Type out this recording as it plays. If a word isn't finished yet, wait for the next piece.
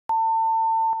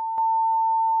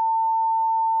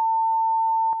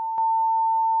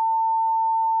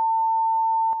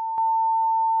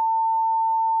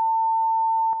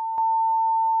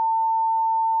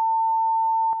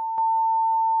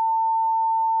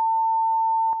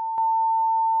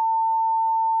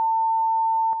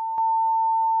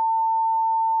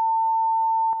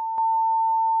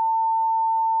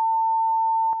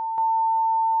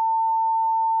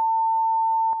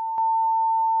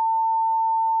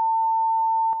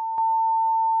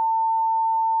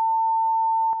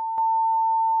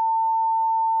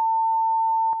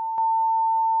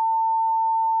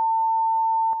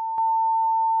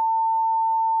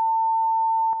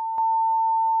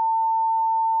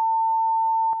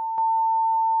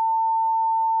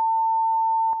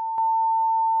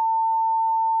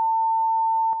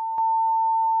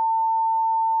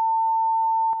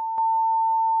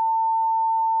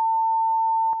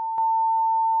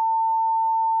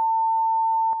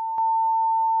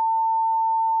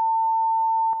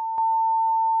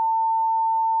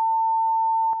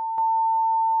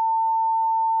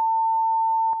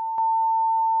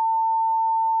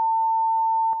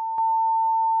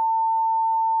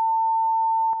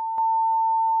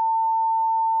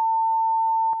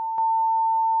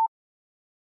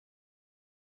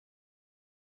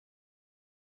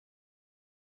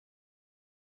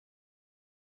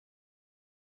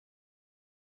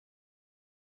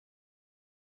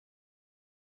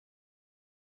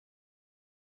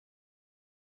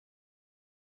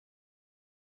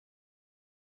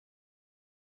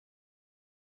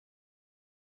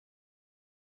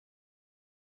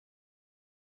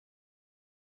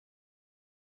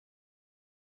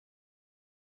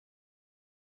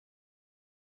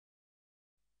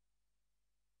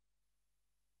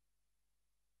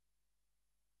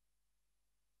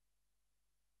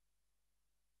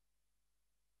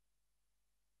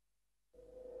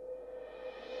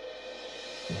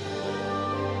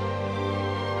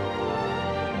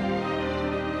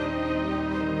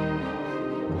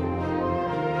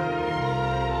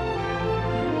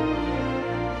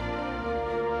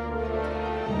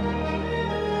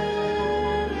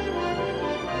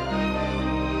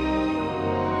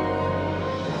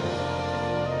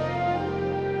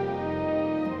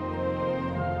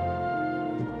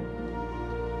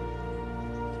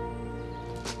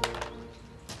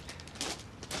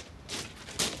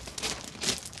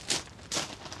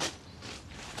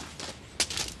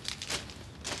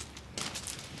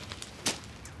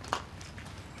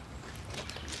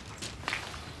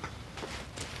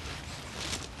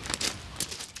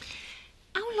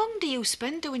do you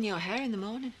spend doing your hair in the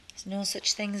morning? There's no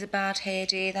such thing as a bad hair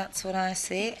day, that's what I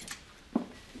say.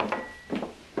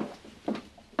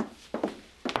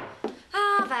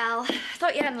 Ah, Val,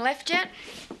 thought you hadn't left yet.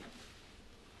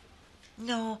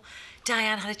 No,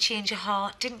 Diane had a change of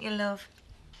heart, didn't you, love?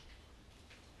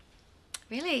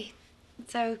 Really?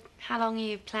 So, how long are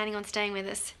you planning on staying with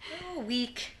us? Oh, a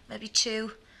week, maybe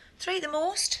 2. 3 at the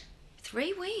most.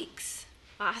 3 weeks?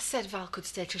 I said Val could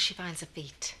stay till she finds her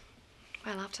feet.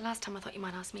 Well, after last time, I thought you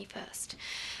might ask me first.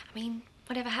 I mean,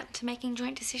 whatever happened to making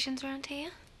joint decisions around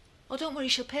here? Oh, don't worry,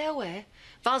 she'll pay her way.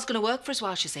 Val's going to work for us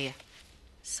while she's here.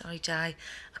 Sorry, Di,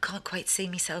 I can't quite see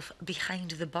myself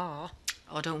behind the bar.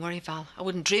 Oh, don't worry, Val. I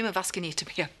wouldn't dream of asking you to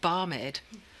be a barmaid.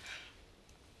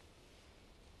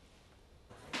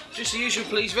 Just the usual,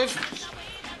 please, Viv.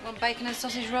 One bacon and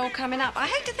sausage roll coming up. I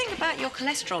hate to think about your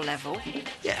cholesterol level.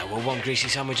 Yeah, well, one greasy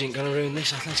sandwich ain't gonna ruin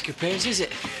this athletic appearance, is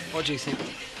it? What do you think?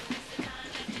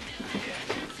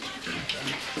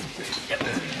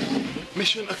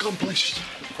 Mission accomplished.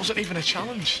 Wasn't even a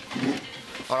challenge.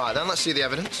 All right, then, let's see the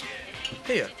evidence.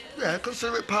 Here? Yeah,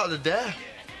 consider it part of the day.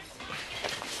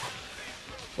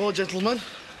 Well, gentlemen,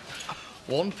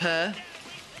 1 pair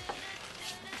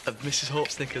of Mrs. Hope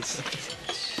Snickers.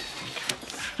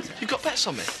 You've got bets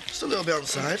on me? Just a little bit on the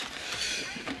side.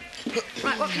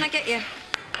 Right, what can I get you?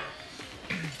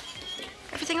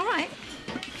 Everything all right?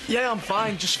 Yeah, I'm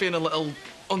fine. Just feeling a little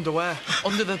underwear.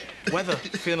 Under the weather.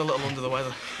 Feeling a little under the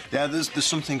weather. Yeah, there's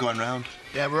something going round.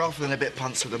 Yeah, we're all feeling a bit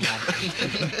pants at the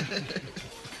moment.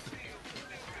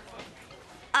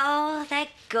 Oh, they're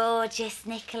gorgeous,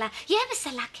 Nicola. You're ever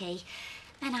so lucky.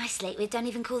 Men I sleep with don't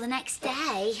even call the next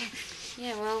day.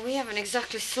 Yeah, well, we haven't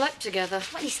exactly slept together.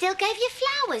 Well, he still gave you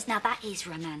flowers. Now, that is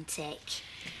romantic.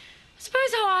 I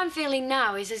suppose how I'm feeling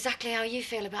now is exactly how you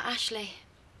feel about Ashley.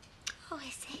 Oh,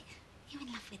 is it? You're in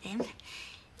love with him?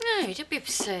 No, don't be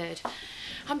absurd.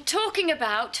 I'm talking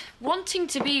about wanting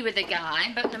to be with a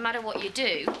guy, but no matter what you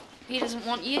do, he doesn't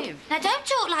want you. Now, don't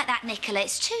talk like that, Nicola.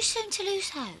 It's too soon to lose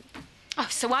hope. Oh,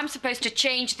 so I'm supposed to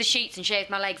change the sheets and shave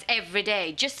my legs every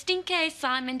day, just in case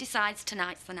Simon decides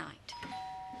tonight's the night.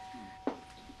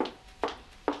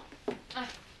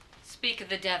 Speak of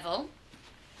the devil.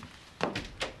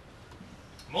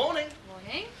 Morning.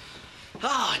 Morning.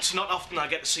 Ah, it's not often I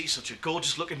get to see such a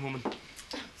gorgeous-looking woman.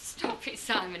 Stop it,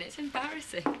 Simon. It's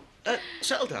embarrassing.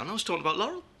 Settle down. I was talking about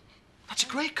Laurel. That's a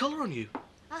great colour on you.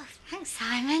 Oh, thanks,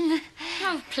 Simon.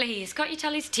 Oh, please. Got your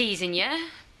telly's teasing you.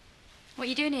 What are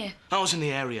you doing here? I was in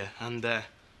the area, and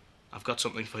I've got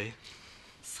something for you.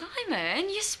 Simon,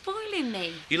 you're spoiling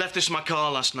me. You left this in my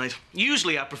car last night.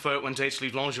 Usually I prefer it when dates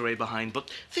leave lingerie behind,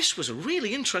 but this was a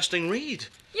really interesting read.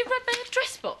 You read my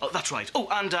address book? Oh, that's right. Oh,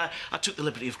 and I took the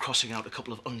liberty of crossing out a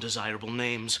couple of undesirable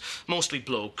names. Mostly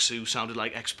blokes who sounded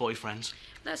like ex-boyfriends.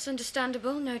 That's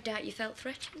understandable. No doubt you felt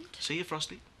threatened. See you,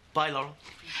 Frosty. Bye, Laurel.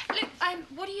 Look,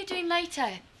 what are you doing later?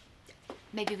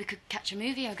 Maybe we could catch a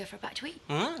movie or go for a bite to eat.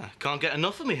 Ah, can't get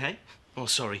enough of me, hey? Oh,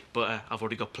 sorry, but I've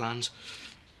already got plans.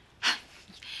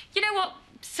 You know what?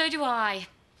 So do I.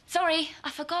 Sorry, I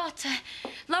forgot.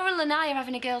 Laurel and I are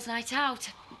having a girls' night out.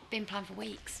 Been planned for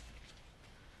weeks.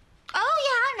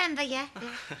 Oh, yeah, I remember, yeah.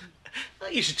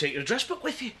 You should take your address book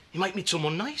with you. You might meet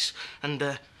someone nice. And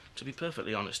to be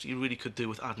perfectly honest, you really could do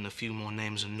with adding a few more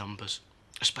names and numbers,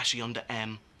 especially under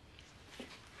M.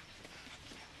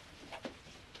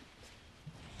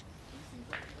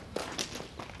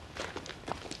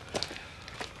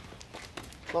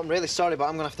 Well, I'm really sorry, but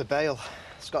I'm going to have to bail.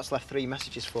 Scott's left 3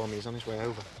 messages for me. He's on his way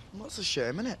over. What's a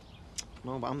shame, innit?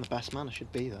 No, but I'm the best man. I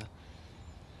should be there.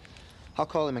 I'll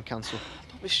call him and cancel.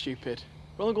 Don't be stupid.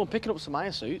 We're only going picking up some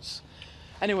Maya suits.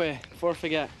 Anyway, before I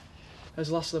forget, there's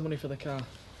the last of the money for the car.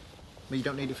 But you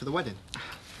don't need it for the wedding?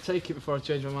 Take it before I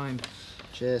change my mind.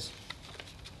 Cheers.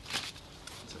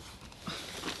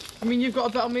 I mean, you've got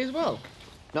a bet on me as well?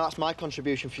 No, that's my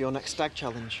contribution for your next stag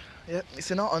challenge. Yep,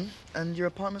 it's in Otten, and your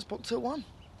appointment's booked at 1.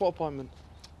 What appointment?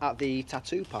 At the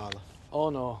tattoo parlour. Oh,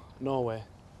 no. No way.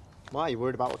 Why? Are you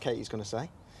worried about what Katie's going to say?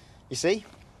 You see?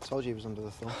 I told you he was under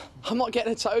the thumb. I'm not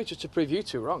getting a tattoo just to prove you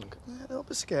two wrong. Yeah, don't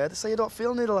be scared. Say you don't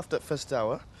feel needle after that first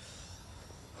hour.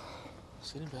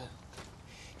 See you in a bit.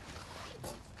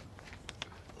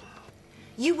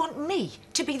 You want me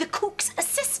to be the cook's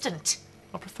assistant?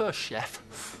 I prefer chef.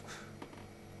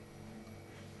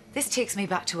 This takes me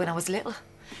back to when I was little.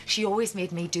 She always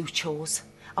made me do chores.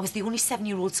 I was the only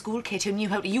 7-year-old school kid who knew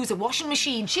how to use a washing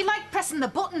machine. She liked pressing the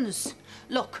buttons.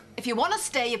 Look, if you want to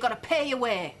stay, you've got to pay your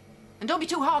way. And don't be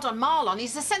too hard on Marlon.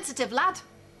 He's a sensitive lad.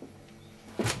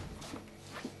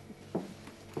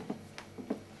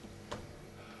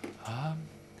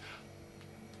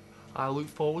 I look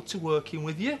forward to working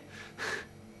with you.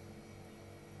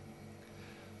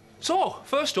 So,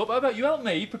 first up, how about you help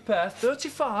me prepare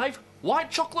 35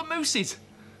 white chocolate mousses?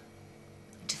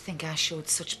 To think I showed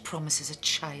such promise as a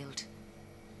child.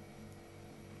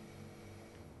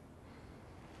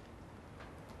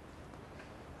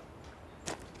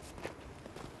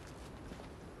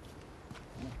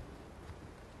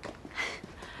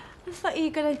 I thought you were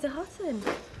going to Hutton.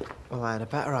 Well, I had a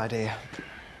better idea.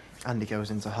 Andy goes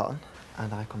into Hutton,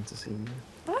 and I come to see you.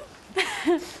 What?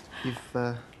 You've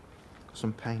got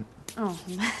some paint. Oh.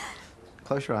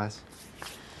 Close your eyes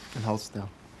and hold still.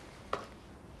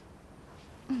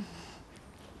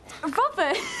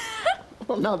 Robert!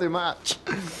 Well, now they match.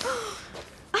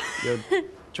 Your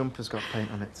jumper's got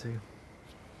paint on it too.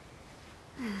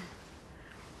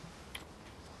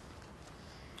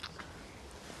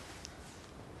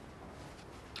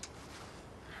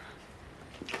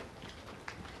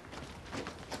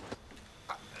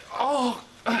 Oh,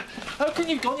 how can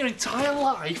you have gone your entire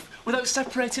life without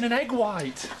separating an egg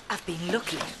white? I've been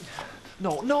lucky.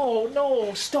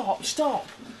 No, stop.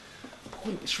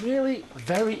 Look, it's really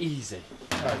very easy.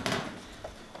 Right.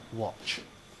 Watch.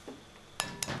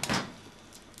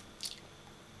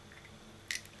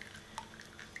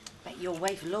 Bet your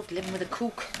wife loved living with a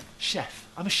cook. Chef.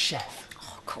 I'm a chef.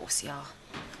 Oh, of course you are.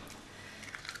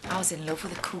 I was in love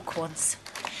with a cook once.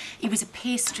 He was a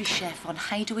pastry chef on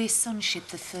Hideaway Sunship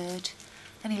the Third.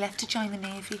 Then he left to join the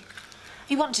Navy.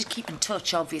 He wanted to keep in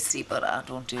touch, obviously, but I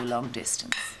don't do long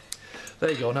distance.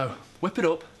 There you go, now. Whip it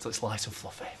up till it's light and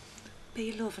fluffy.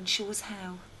 Be love and show us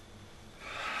how.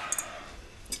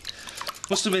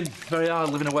 Must have been very hard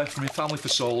living away from your family for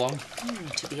so long.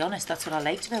 To be honest, that's what I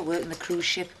liked about working the cruise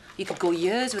ship. You could go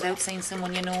years without seeing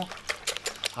someone you know.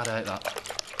 I'd hate that.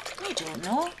 I don't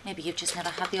know. Maybe you've just never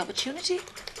had the opportunity.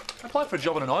 I applied for a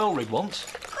job on an oil rig once.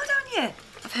 Good on you.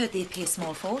 I've heard they pay a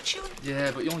small fortune.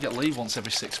 Yeah, but you only get leave once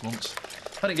every 6 months.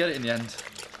 I didn't get it in the end.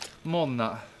 More than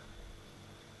that,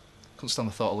 couldn't stand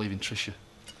the thought of leaving Tricia.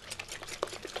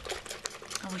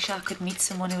 I wish I could meet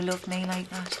someone who loved me like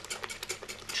that.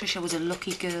 Tricia was a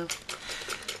lucky girl.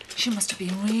 She must have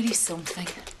been really something.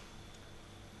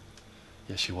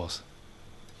 Yes, she was.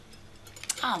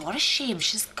 Oh, what a shame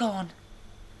she's gone.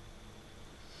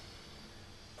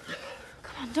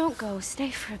 Come on, don't go.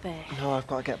 Stay for a bit. No, I've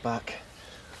got to get back.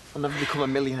 I'll never become a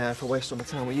millionaire if I waste all my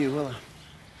time with you, will I?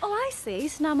 Oh, I see.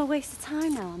 So now I'm a waste of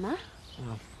time now, am I?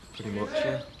 Well, pretty much,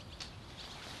 yeah.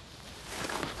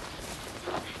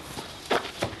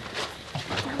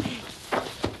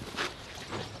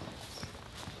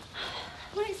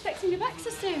 I wasn't expecting you back so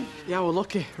soon. Yeah, we're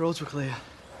lucky. Roads were clear.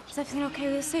 Is everything okay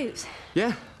with the suits?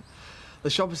 Yeah. The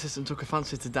shop assistant took a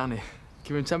fancy to Danny,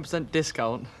 gave him 10%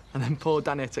 discount, and then poor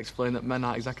Danny had to explain that men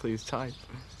aren't exactly his type.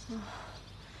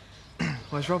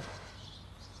 Where's Rob?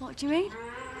 What do you mean?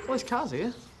 Well, his car's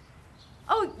here.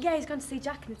 Oh, yeah, he's gone to see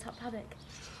Jack in the top paddock.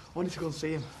 I need to go and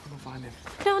see him. I'll go find him.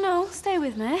 No, stay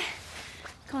with me.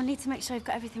 Come on, need to make sure you've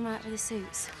got everything right with the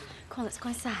suits. Come on, let's go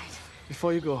inside.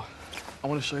 Before you go, I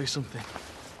want to show you something.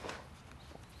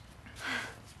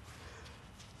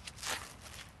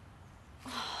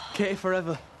 Katie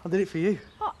forever. I did it for you.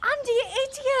 Oh, Andy, you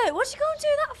idiot! What you going to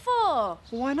do that for?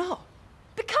 Well, why not?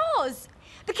 Because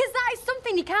that is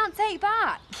something you can't take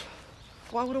back.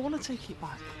 Why would I want to take it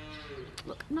back?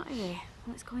 Look, not here.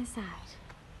 Let's go inside.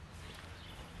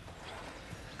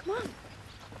 Come on.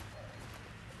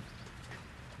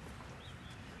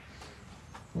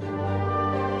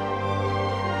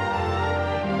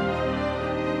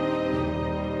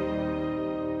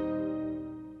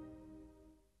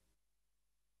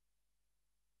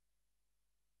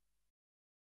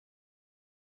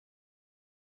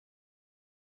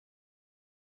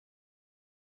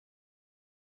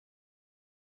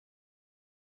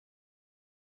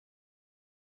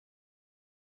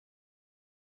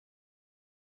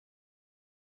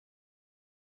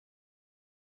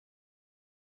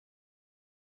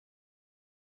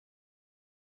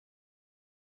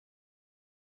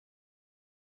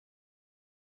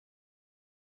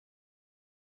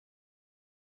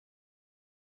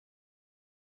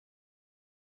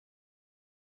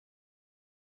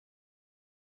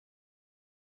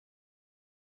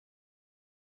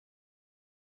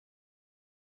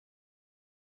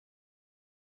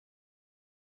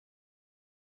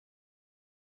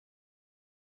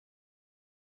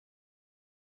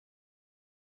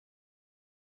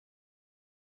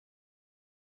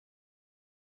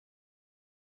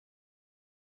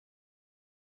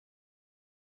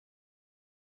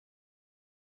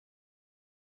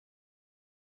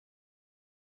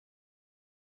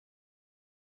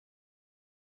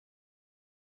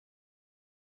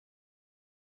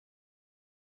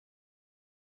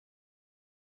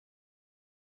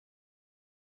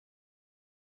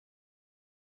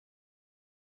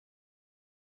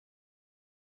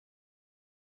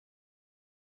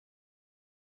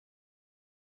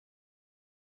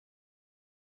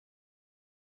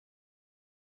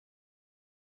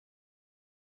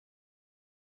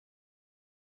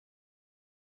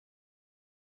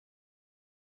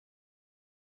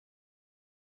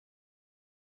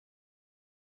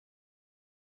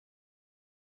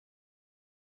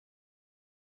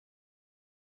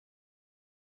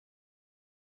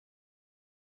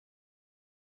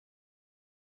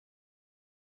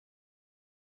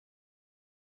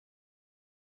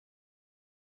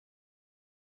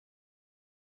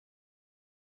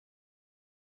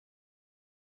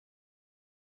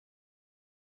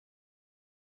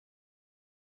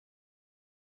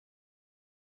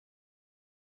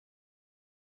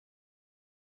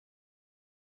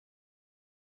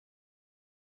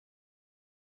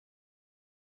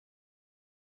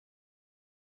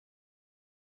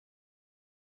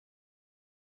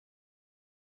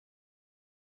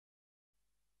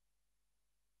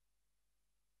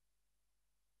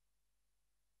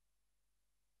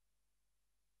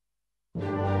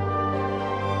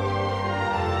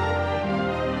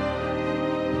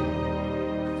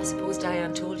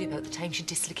 Diane told you about the time she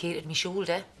dislocated my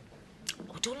shoulder.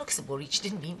 Oh, don't look so worried. She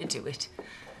didn't mean to do it.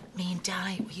 Me and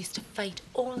Di, we used to fight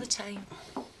all the time.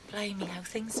 Blimey, how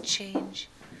things change.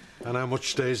 And how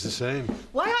much stays the same?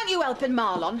 Why aren't you helping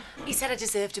Marlon? He said I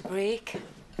deserved a break.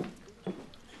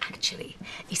 Actually,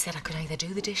 he said I could either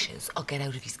do the dishes or get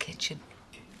out of his kitchen.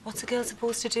 What's a girl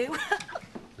supposed to do?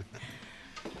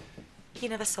 He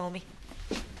never saw me.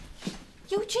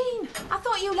 Eugene, I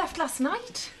thought you left last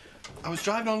night. I was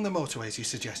driving along the motorway as you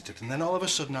suggested, and then all of a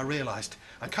sudden I realised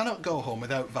I cannot go home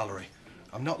without Valerie.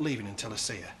 I'm not leaving until I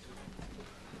see her.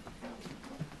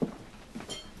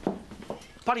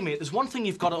 Paddy, mate, there's one thing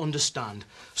you've got to understand.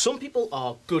 Some people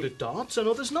are good at darts and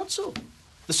others not so.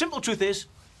 The simple truth is,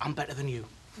 I'm better than you.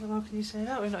 Well, how can you say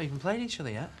that? We've not even played each other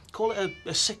yet. Call it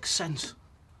a sixth sense.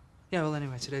 Yeah, well,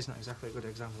 anyway, today's not exactly a good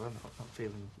example. I'm not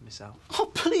feeling myself. Oh,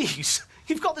 please!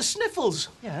 You've got the sniffles.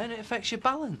 Yeah, and it affects your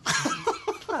balance.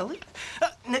 Well,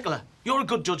 Nicola, you're a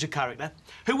good judge of character.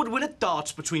 Who would win at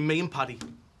darts between me and Paddy?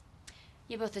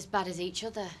 You're both as bad as each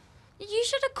other. You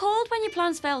should have called when your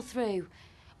plans fell through.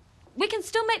 We can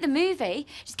still make the movie.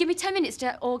 Just give me 10 minutes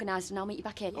to organise and I'll meet you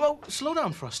back here. Well, slow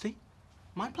down, Frosty.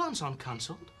 My plans aren't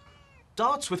cancelled.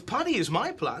 Darts with Paddy is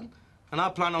my plan, and I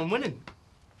plan on winning.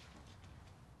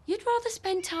 You'd rather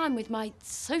spend time with my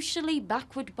socially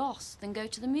backward boss than go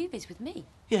to the movies with me?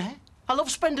 Yeah, I love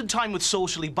spending time with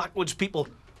socially backwards people.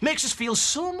 Makes us feel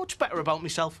so much better about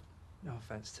myself. no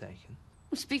offence taken.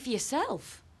 Well, speak for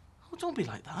yourself. Oh, don't be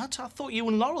like that. I thought you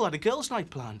and Laurel had a girls' night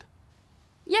planned.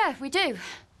 Yeah, we do.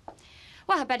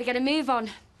 Well, I better get a move on.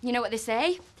 You know what they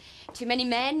say? Too many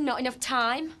men, not enough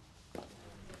time.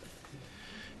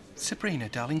 Sabrina,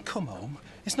 darling, come home.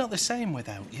 It's not the same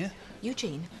without you.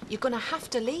 Eugene, you're going to have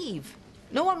to leave.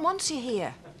 No one wants you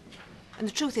here. And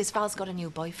the truth is, Val's got a new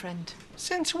boyfriend.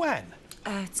 Since when?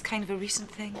 It's kind of a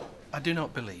recent thing. I do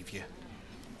not believe you.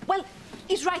 Well,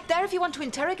 he's right there if you want to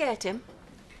interrogate him.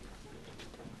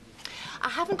 I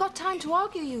haven't got time to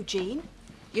argue, Eugene.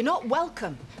 You're not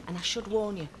welcome. And I should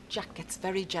warn you, Jack gets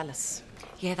very jealous.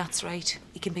 Yeah, that's right.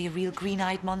 He can be a real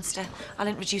green-eyed monster. I'll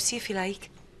introduce you if you like.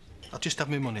 I'll just have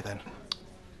my money then.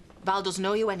 Val doesn't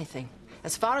owe you anything.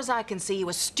 As far as I can see, you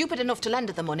were stupid enough to lend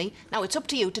her the money. Now it's up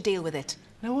to you to deal with it.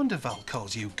 No wonder Val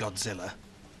calls you Godzilla.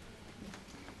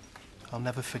 I'll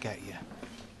never forget you.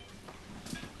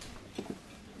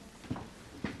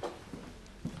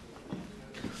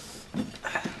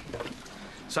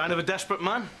 Sign of a desperate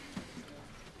man?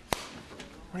 Why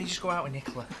don't you just go out with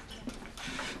Nicola?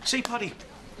 See, Paddy,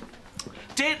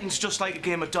 dating's just like a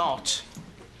game of darts.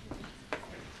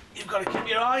 You've got to keep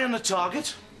your eye on the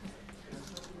target,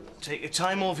 take your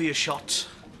time over your shots,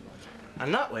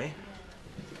 and that way,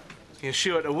 you're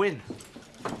sure to win.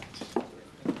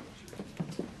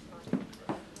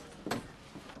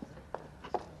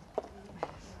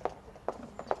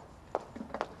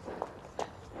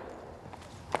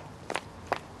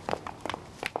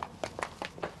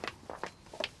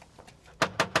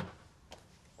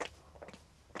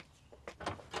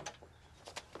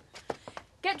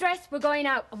 Get dressed, we're going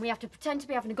out, and we have to pretend to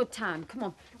be having a good time. Come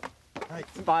on. Right,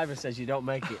 Fiver says you don't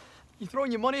make it. You're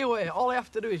throwing your money away. All I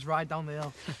have to do is ride down the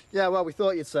hill. Yeah, well, we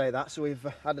thought you'd say that, so we've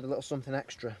added a little something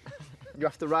extra. You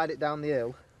have to ride it down the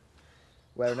hill,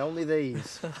 wearing only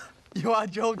these. You are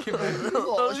joking, mate.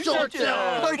 Oh, shut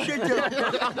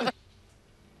up!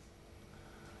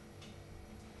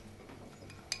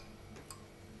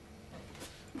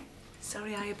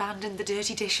 Sorry I abandoned the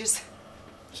dirty dishes.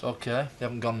 It's okay. They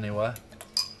haven't gone anywhere.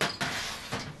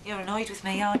 You're annoyed with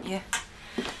me, aren't you?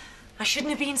 I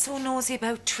shouldn't have been so nosy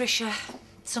about Trisha.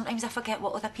 Sometimes I forget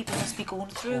what other people must be going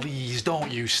through. Please,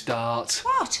 don't you start.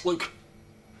 What? Look,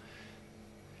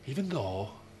 even though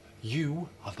you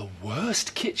are the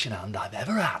worst kitchen hand I've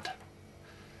ever had,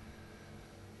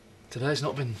 today's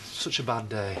not been such a bad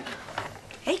day.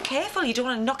 Hey, careful, you don't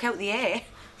want to knock out the air.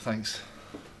 Thanks.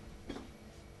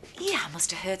 Yeah, I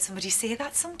must have heard somebody say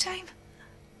that sometime.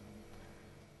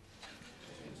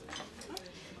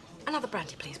 Another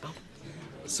brandy, please, Bob.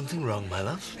 Something wrong, my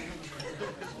love?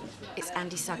 It's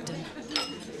Andy Sugden.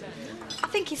 I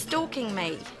think he's stalking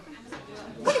me.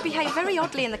 Well, he behaved very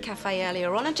oddly in the cafe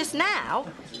earlier on, and just now,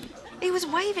 he was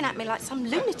waving at me like some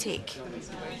lunatic.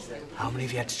 How many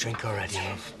have you had to drink already,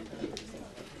 love?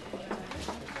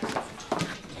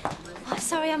 Oh,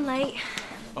 sorry I'm late.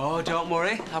 Oh, don't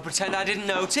worry. I'll pretend I didn't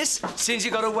notice, since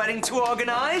you got a wedding to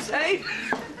organise, eh?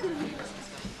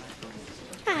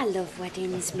 I love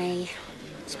weddings, me.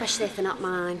 Especially if they're not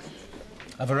mine.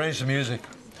 I've arranged the music.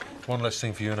 One less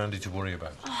thing for you and Andy to worry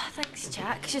about. Oh, thanks,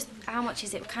 Jack. Just how much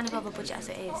is it? We're kind of over budget as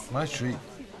it is. My treat.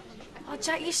 Oh,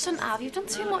 Jack, you shouldn't have. You've done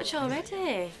too much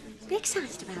already. Be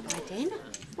excited about the wedding.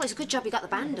 Well, it's a good job you got the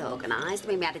band organised. I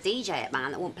mean, we had a DJ at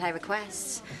mine that wouldn't play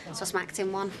requests, so I smacked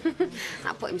him one.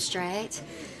 That put him straight.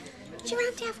 Do you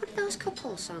Andy have one of those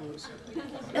couple songs?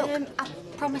 Look, I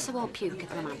promise I won't puke at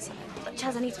the romance of it. But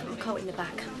Chaz, I need to put my coat in the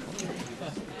back.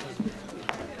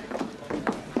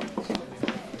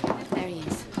 There he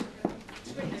is.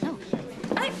 No.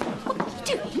 What are you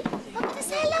doing? I'm going to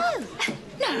say hello.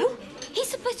 No, he's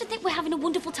supposed to think we're having a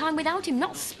wonderful time without him,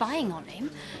 not spying on him.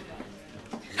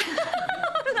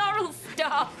 Laurel,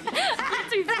 stop.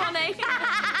 That's too funny.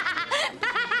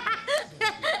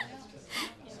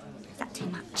 Is that too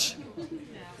much?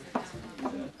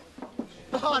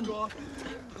 1, 2,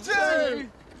 3.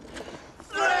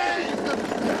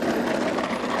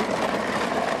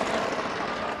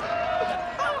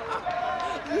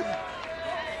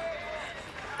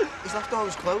 He's left all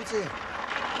his clothes here.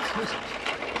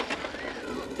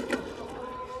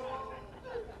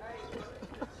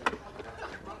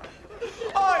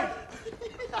 Oi!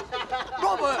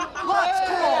 Robert, lads,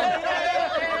 come on!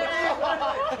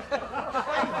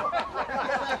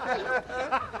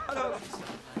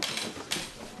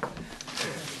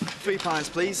 Three pints,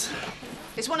 please.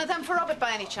 Is one of them for Robert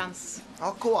by any chance?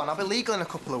 Oh, go on, I'll be legal in a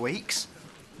couple of weeks.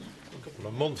 A couple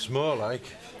of months more, like.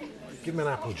 Give me an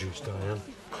apple juice, Diane.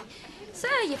 So,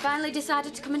 you finally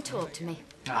decided to come and talk to me?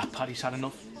 Ah, Paddy's had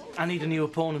enough. I need a new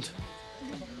opponent.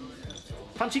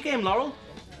 Fancy game, Laurel?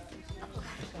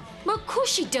 Well, of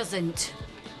course she doesn't.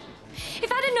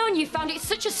 If I'd have known you found it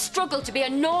such a struggle to be a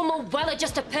normal,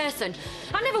 well-adjusted person,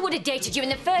 I never would have dated you in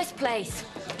the first place.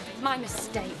 My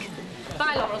mistake.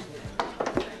 Bye, Laurel.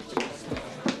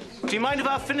 Do you mind if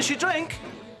I finish your drink?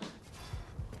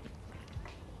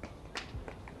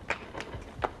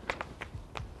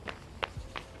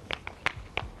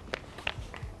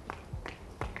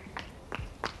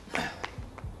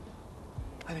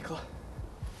 Hi, Nicola.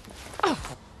 Oh.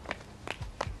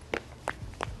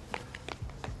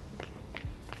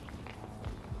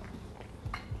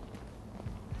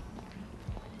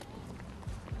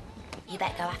 You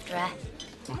better go after her.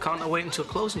 Well, can't I wait until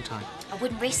closing time? I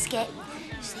wouldn't risk it.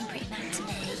 She seemed pretty mad to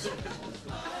me.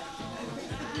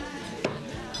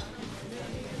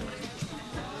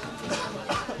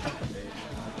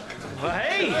 Well,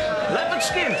 hey! Leopard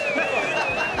skin!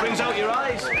 Brings out your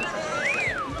eyes.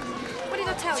 What did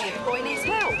I tell you? The boy needs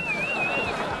help.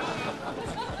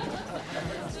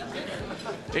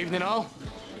 Evening all.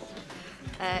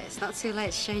 It's not too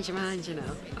late to change your mind, you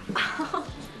know.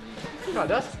 Right,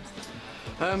 Dad.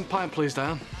 Pint, please,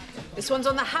 Diane. This one's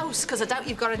on the house, because I doubt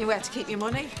you've got anywhere to keep your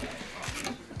money.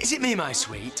 Is it me, my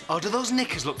sweet, or do those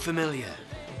knickers look familiar?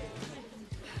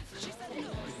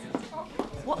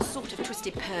 What sort of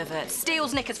twisted pervert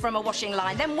steals knickers from a washing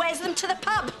line, then wears them to the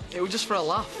pub? It was just for a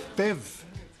laugh. Viv,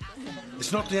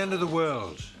 it's not the end of the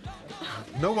world.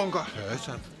 No one got hurt,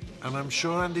 and I'm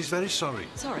sure Andy's very sorry.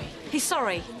 Sorry? He's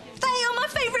sorry? They are my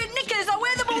favourite knickers! I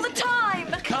wear them all the time!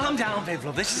 Calm down, Viv,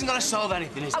 love. This isn't going to solve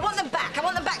anything, is it? I want them back! I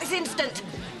want them back this instant!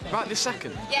 Right this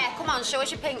second. Yeah, come on, show us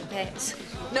your pink bits.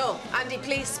 No, Andy,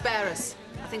 please spare us.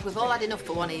 I think we've all had enough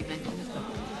for one evening.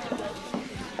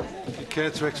 You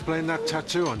care to explain that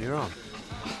tattoo on your arm?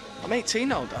 I'm 18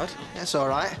 now, Dad. That's all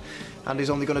right. Andy's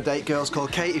only going to date girls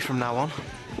called Katie from now on.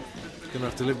 You're going to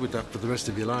have to live with that for the rest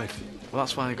of your life. Well,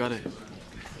 that's why I got it.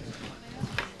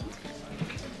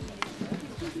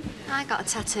 I got a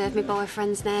tattoo of my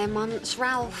boyfriend's name once,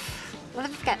 Ralph. Will I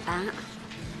forget that?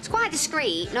 It's quite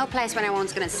discreet, no place where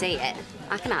anyone's going to see it.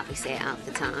 I can hardly see it half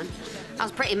the time. I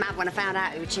was pretty mad when I found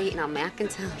out he was cheating on me, I can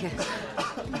tell you.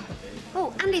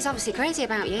 Oh, Andy's obviously crazy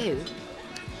about you.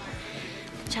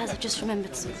 Chaz, I've just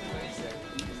remembered something.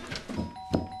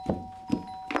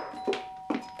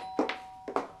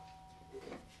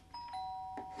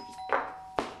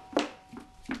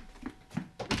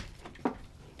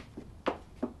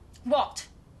 What?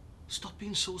 Stop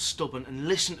being so stubborn and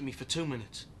listen to me for 2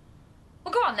 minutes.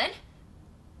 Well, go on then.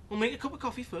 We'll make a cup of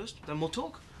coffee first, then we'll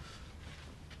talk.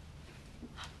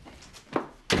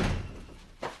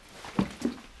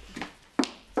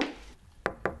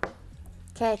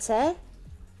 Katie,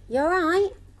 you all right?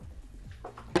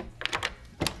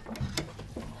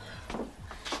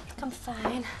 I'm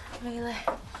fine, really.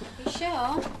 You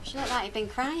sure? You look like you've been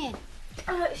crying.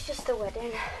 Oh, it's just the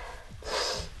wedding.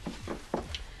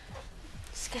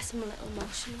 Just guess I'm a little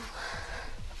emotional.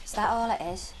 Is that all it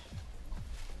is?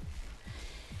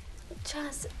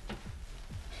 Chaz,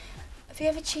 have you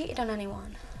ever cheated on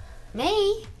anyone?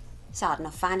 Me? It's hard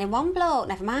enough finding one bloke,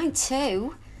 never mind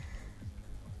two.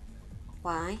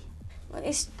 Why? Well,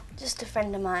 he's just a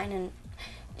friend of mine, and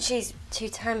she's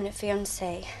two-timing a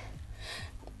fiancé.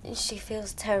 She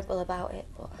feels terrible about it,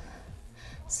 but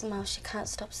Somehow she can't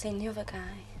stop seeing the other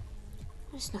guy.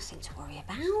 There's nothing to worry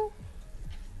about.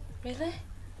 Really?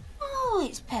 Oh,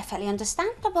 it's perfectly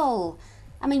understandable.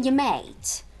 I mean, your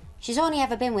mate, she's only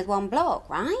ever been with one bloke,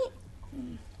 right?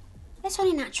 It's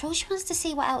only natural. She wants to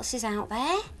see what else is out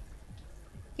there.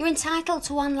 You're entitled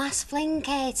to one last fling,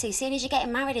 Katie, seeing as you're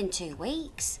getting married in 2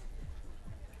 weeks.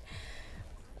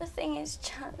 The thing is,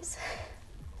 Chaz,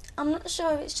 I'm not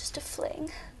sure if it's just a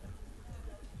fling.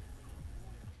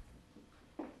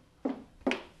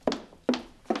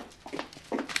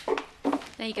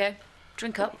 There you go.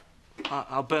 Drink up.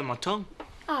 I'll burn my tongue.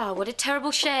 Oh, what a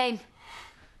terrible shame.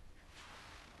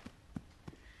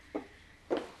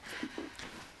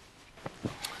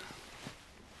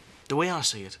 The way I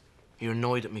see it, you're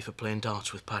annoyed at me for playing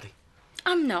darts with Paddy.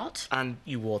 I'm not. And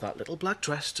you wore that little black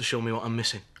dress to show me what I'm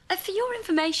missing. For your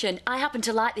information, I happen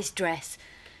to like this dress.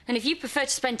 And if you prefer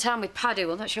to spend time with Paddy,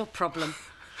 well, that's your problem.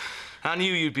 I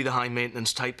knew you'd be the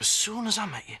high-maintenance type as soon as I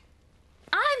met you.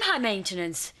 I'm high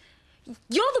maintenance.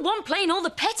 You're the one playing all the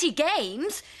petty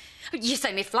games. You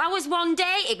send me flowers one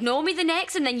day, ignore me the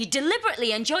next, and then you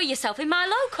deliberately enjoy yourself in my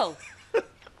local.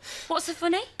 What's so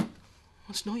funny?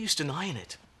 It's no use denying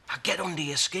it. I get under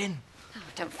your skin. Oh,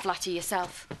 don't flatter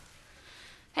yourself.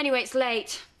 Anyway, it's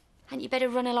late. Hadn't you better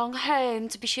run along home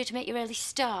to be sure to make your early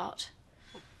start?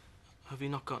 Have you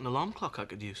not got an alarm clock I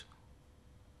could use?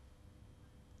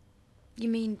 You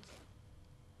mean...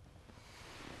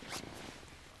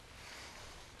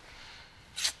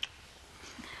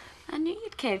 I knew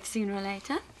you'd cave sooner or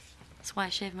later. That's why I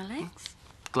shaved my legs.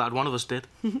 Glad one of us did.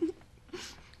 Come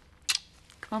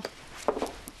on.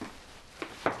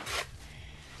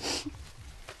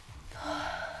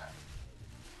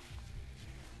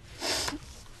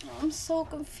 I'm so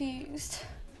confused.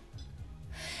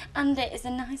 Andy is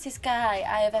the nicest guy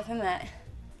I have ever met.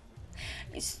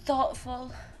 He's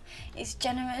thoughtful, he's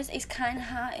generous, he's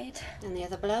kind-hearted. And the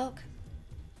other bloke?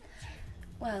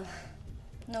 Well,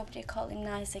 nobody called him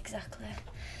nice exactly.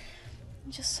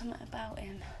 Just something about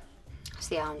him. It's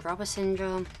the armed robber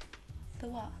syndrome. The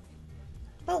what?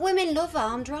 But women love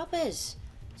armed robbers.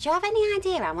 Do you have any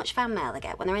idea how much fan mail they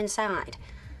get when they're inside?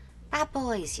 Bad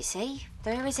boys, you see.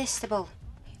 They're irresistible.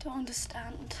 You don't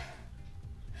understand.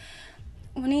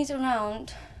 When he's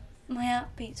around, my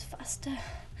heart beats faster.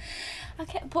 I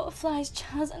get butterflies,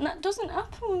 Chaz, and that doesn't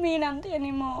happen with me and Andy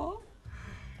anymore.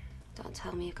 Don't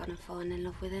tell me you've gone and fallen in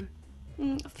love with him.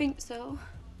 I think so.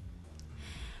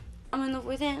 I'm in love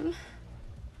with him.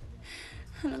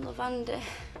 And I love Andy.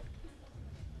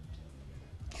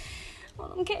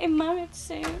 Well, I'm getting married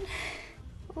soon.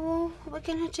 Oh, what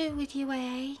are we gonna do with you,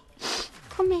 eh?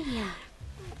 Come here.